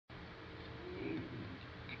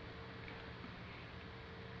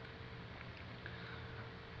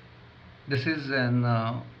This is an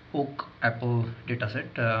oak apple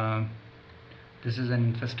dataset. This is an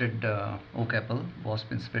infested oak apple,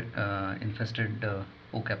 wasp infested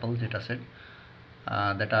oak apple dataset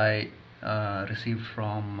that I received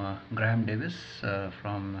from Graham Davis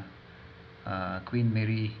from Queen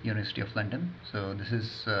Mary University of London. So this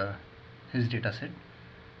is his dataset,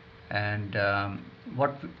 and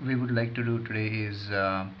what we would like to do today is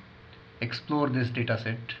explore this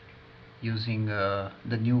dataset using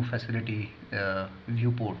the new facility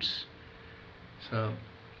viewports. So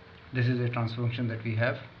this is a transfer function that we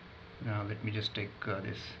have. Now let me just take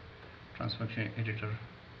this transfer function editor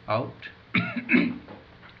out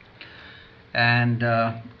and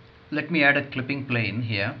let me add a clipping plane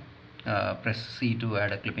here. Press C to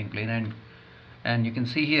add a clipping plane, and you can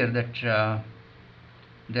see here that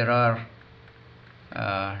there are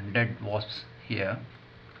dead wasps here,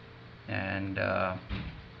 and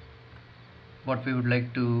what we would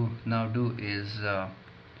like to now do is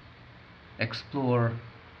explore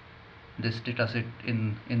this dataset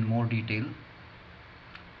in more detail.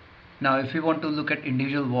 Now if we want to look at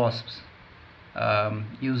individual wasps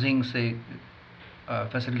using, say, a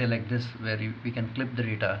facility like this where we can clip the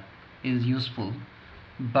data is useful,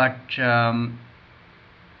 but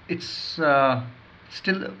it's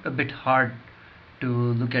still a bit hard to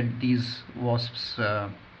look at these wasps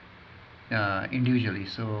individually.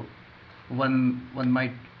 So one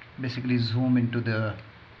might basically zoom into the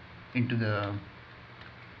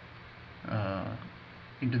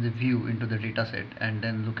view, into the data set, and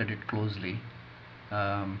then look at it closely,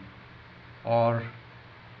 or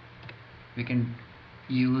we can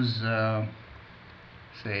use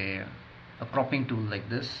say a cropping tool like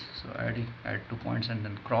this. So add 2 points and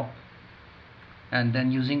then crop, and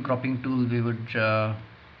then using cropping tool we would go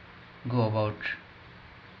about,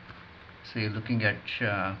 say, looking at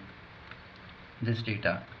this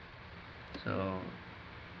data. So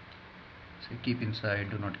say keep inside,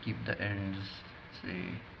 do not keep the ends,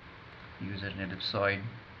 say use an ellipsoid,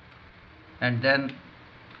 and then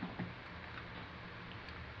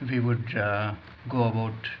we would go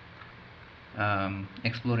about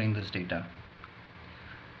exploring this data.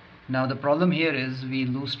 Now the problem here is we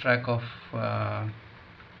lose track of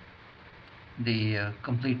the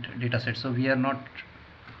complete data set. So we are not,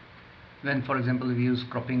 when for example we use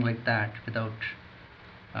cropping like that without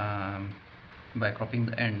by cropping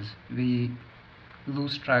the ends, we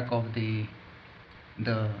lose track of the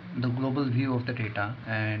global view of the data,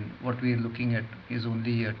 and what we are looking at is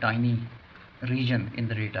only a tiny region in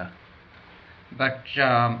the data. But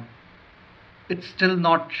it's still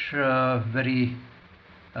not very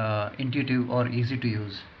intuitive or easy to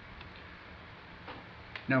use.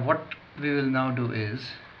 Now what we will now do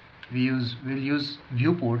is we'll use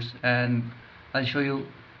viewports, and I'll show you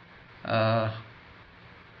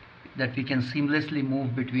that we can seamlessly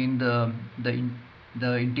move between the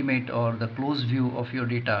intimate or the close view of your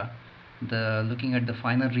data, looking at the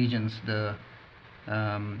finer regions, the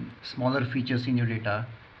smaller features in your data,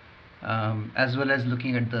 as well as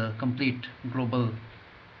looking at the complete global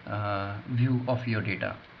view of your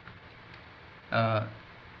data.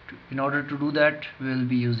 In order to do that, we'll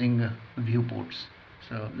be using viewports.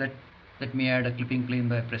 So let me add a clipping plane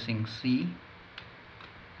by pressing C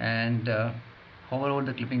and hover over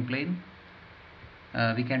the clipping plane.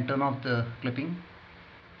 We can turn off the clipping.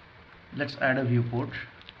 Let's add a viewport.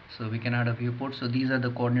 So we can add a viewport. So these are the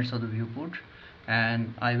coordinates of the viewport,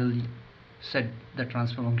 and I will set the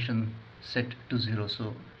transfer function set to 0.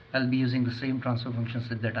 So I'll be using the same transfer function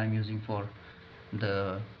set that I'm using for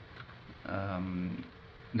the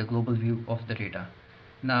global view of the data.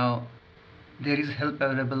 Now there is help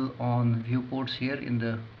available on viewports here in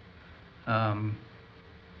the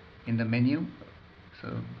menu.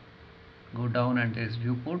 So go down and there is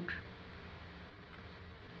viewport.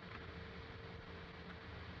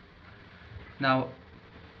 Now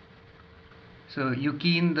so you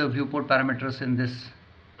key in the viewport parameters in this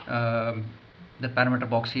the parameter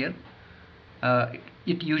box here.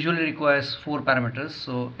 It usually requires 4 parameters.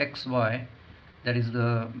 So x, y, that is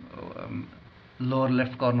the lower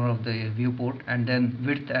left corner of the viewport, and then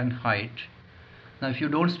width and height. Now if you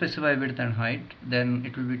don't specify width and height, then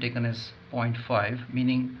it will be taken as 0.5,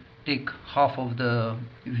 meaning take half of the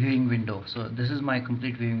viewing window. So this is my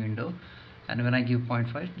complete viewing window, and when I give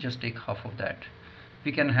 0.5, just take half of that.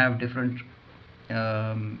 We can have different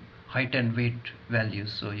height and weight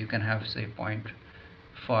values. So you can have, say,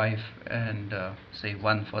 0.5 and say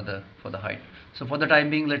 1 for the height. So for the time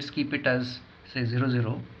being, let's keep it as, say, 0,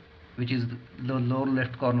 0, which is the lower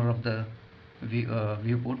left corner of the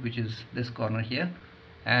viewport, which is this corner here.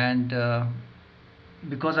 And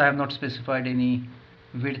because I have not specified any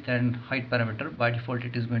width and height parameter. By default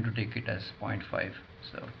it is going to take it as 0.5.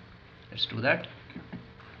 So let's do that.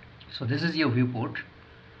 So this is your viewport,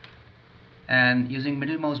 and using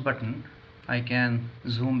middle mouse button I can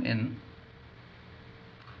zoom in,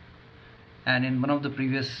 and in one of the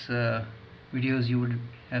previous videos you would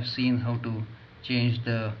have seen how to change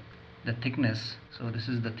the thickness. So this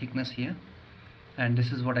is the thickness here, and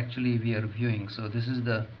this is what actually we are viewing. So this is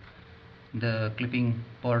the clipping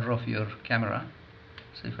border of your camera.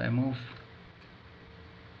 So if I move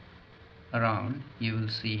around, you will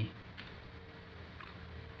see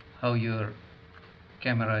how your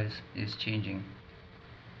camera is changing.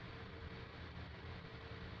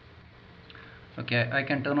 Okay, I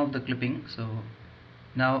can turn off the clipping. So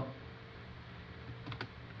now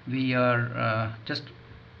we are just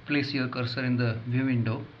place your cursor in the view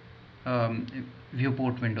window,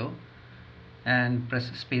 viewport window, and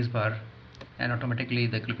press spacebar, and automatically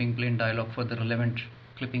the clipping plane dialog for the relevant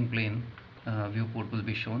clipping plane viewport will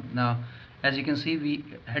be shown. Now as you can see, we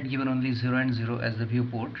had given only 0 and 0 as the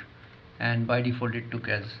viewport, and by default it took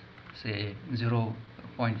as say 0.5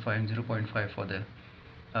 and 0.5 for the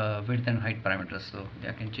width and height parameters. So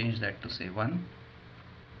I can change that to say 1,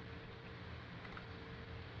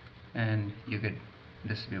 and you get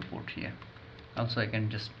this viewport here. Also I can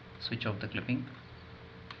just switch off the clipping.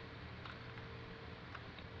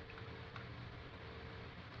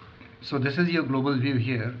 So this is your global view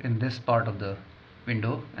here in this part of the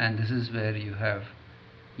window, and this is where you have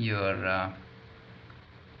your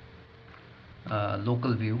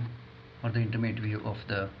local view or the intermediate view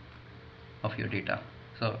of your data.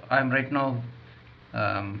 So I'm right now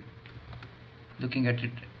looking at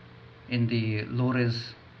it in the low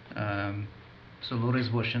res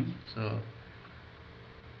version. So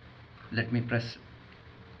let me press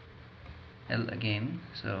L again.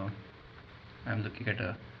 So I'm looking at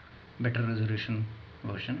a better resolution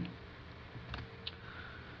version.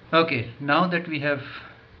 Okay, now that we have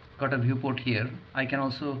got a viewport here, I can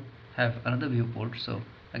also have another viewport. So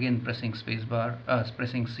again pressing spacebar,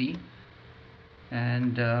 pressing C,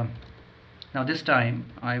 and now this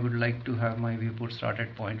time I would like to have my viewport start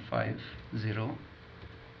at 0.50,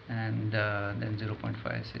 and then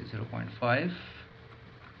 0.5, say 0.5,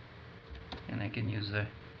 and I can use a,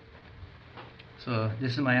 so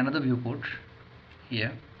this is my another viewport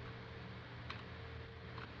here.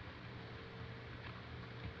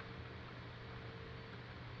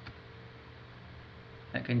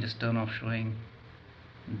 I can just turn off showing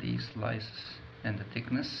the slice and the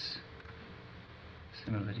thickness.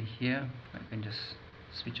 Similarly here I can just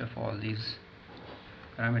switch off all these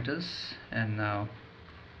parameters, and now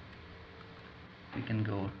we can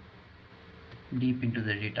go deep into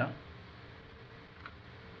the data.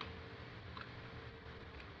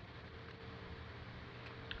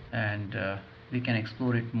 And we can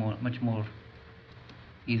explore it much more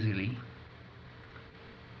easily.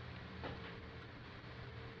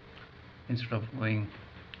 Instead of going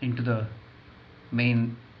into the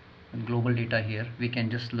main global data here, we can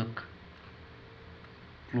just look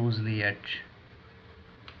closely at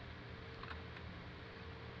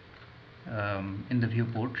in the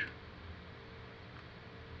viewport.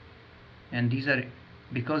 And these are,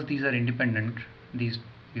 because these are independent, these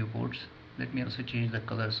viewports, let me also change the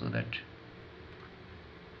color so that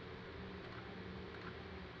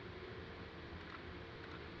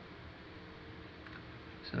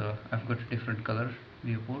so I've got a different color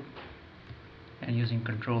viewport, and using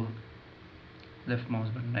control left mouse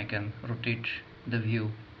button I can rotate the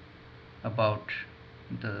view about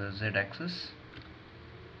the Z axis.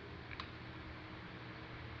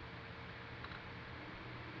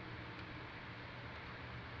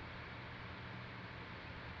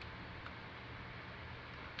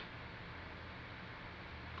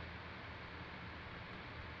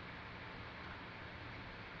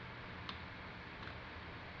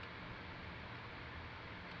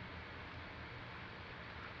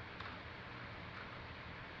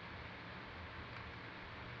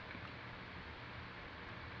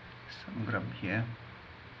 Some grub here.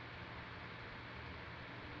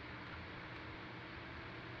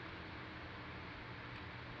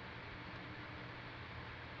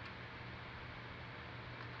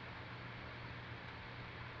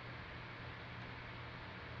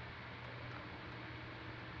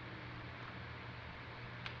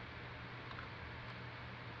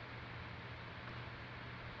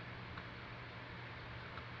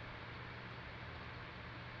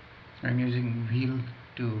 I'm using wheel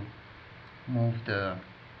to move the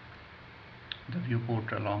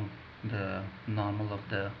viewport along the normal of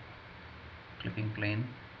the clipping plane.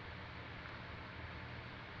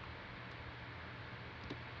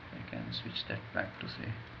 I can switch that back to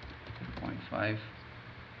say 0.5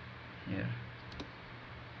 here.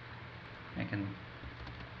 I can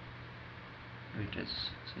do it as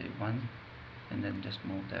say 1 and then just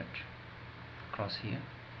move that across here.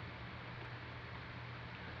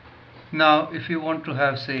 Now if you want to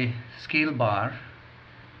have say scale bar,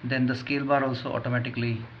 then the scale bar also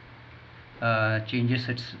automatically changes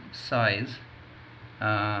its size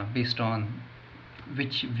based on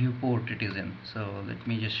which viewport it is in. So let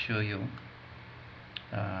me just show you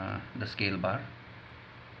the scale bar.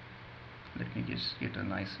 Let me just get a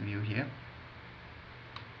nice view here.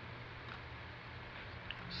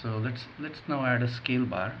 So let's now add a scale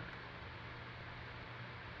bar.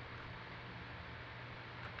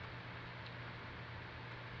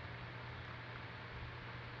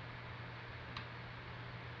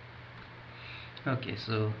 Okay,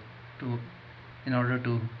 so in order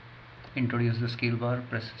to introduce the scale bar,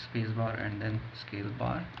 press space bar and then scale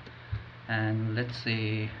bar, and let's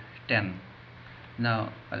say 10.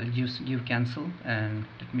 Now I'll just give cancel, and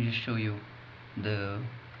let me just show you the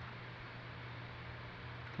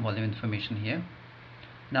volume information here.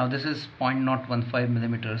 Now this is 0.015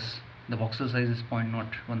 millimeters. The voxel size is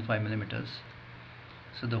 0.015 millimeters.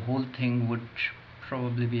 So the whole thing would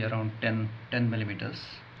probably be around 10 millimeters.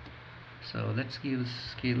 So let's give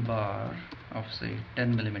scale bar of say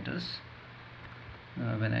 10 millimeters.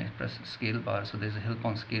 When I press scale bar, so there's a help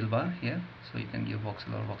on scale bar here, so you can give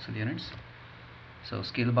voxel or voxel units. So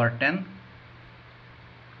scale bar 10,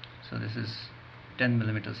 so this is 10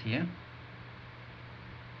 millimeters here,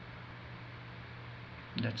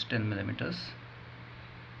 that's 10 millimeters,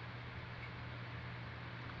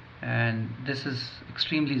 and this is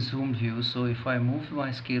extremely zoomed view. So if I move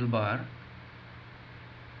my scale bar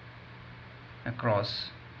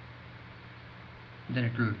across, then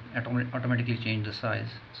it will automatically change the size.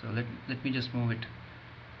 So let me just move it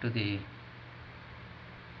to the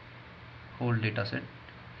whole data set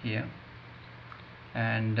here,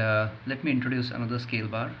 and let me introduce another scale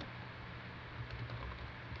bar.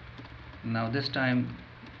 Now this time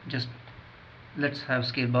just let's have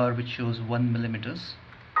scale bar which shows 1 millimeters.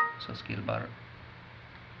 So scale bar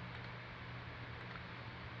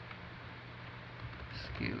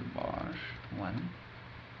 1,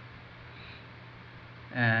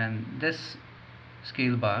 and this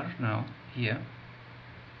scale bar now here,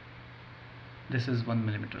 this is 1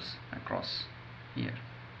 millimeters across here.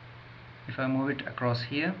 If I move it across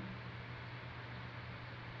here,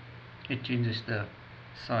 it changes the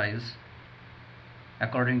size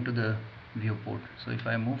according to the viewport. So if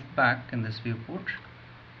I move back in this viewport,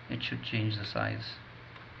 it should change the size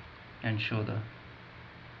and show the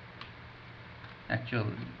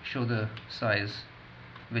size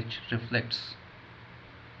which reflects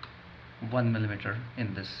 1 millimeter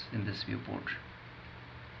in this viewport.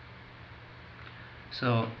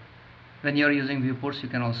 So when you are using viewports, you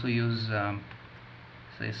can also use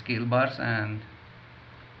say scale bars and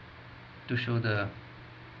to show the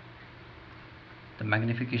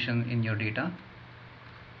magnification in your data.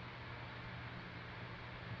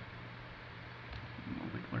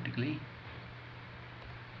 Move it vertically,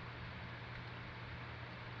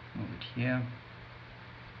 move it here.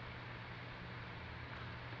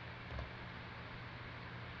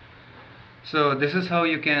 So this is how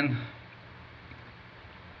you can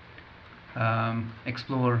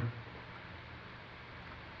explore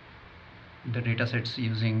the datasets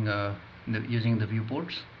using the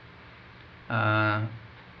viewports.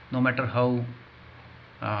 No matter how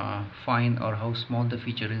fine or how small the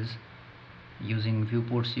feature is, using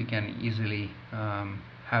viewports you can easily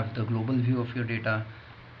have the global view of your data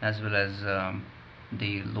as well as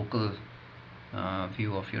the local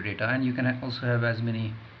view of your data, and you can also have as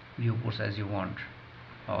many viewports as you want,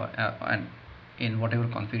 and in whatever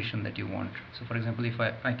configuration that you want. So for example, if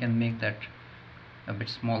I can make that a bit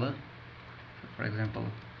smaller, so for example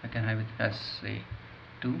I can have it as say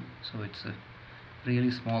 2, so it's a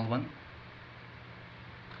really small one.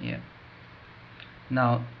 Yeah.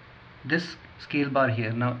 Now this scale bar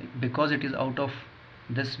here, now because it is out of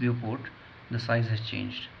this viewport, the size has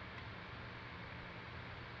changed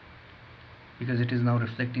because it is now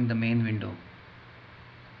reflecting the main window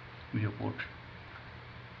viewport,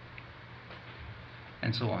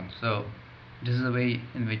 and so on. So this is a way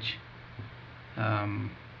in which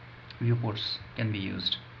viewports can be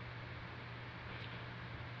used.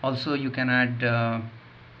 Also you can add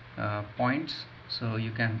points, so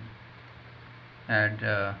you can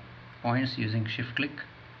add points using shift click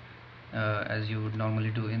as you would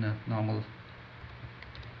normally do in a normal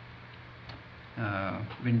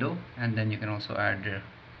window, and then you can also add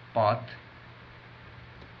path,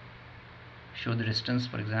 show the distance,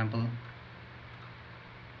 for example.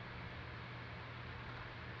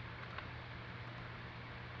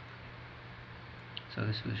 So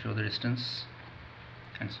this will show the distance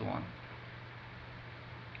and so on.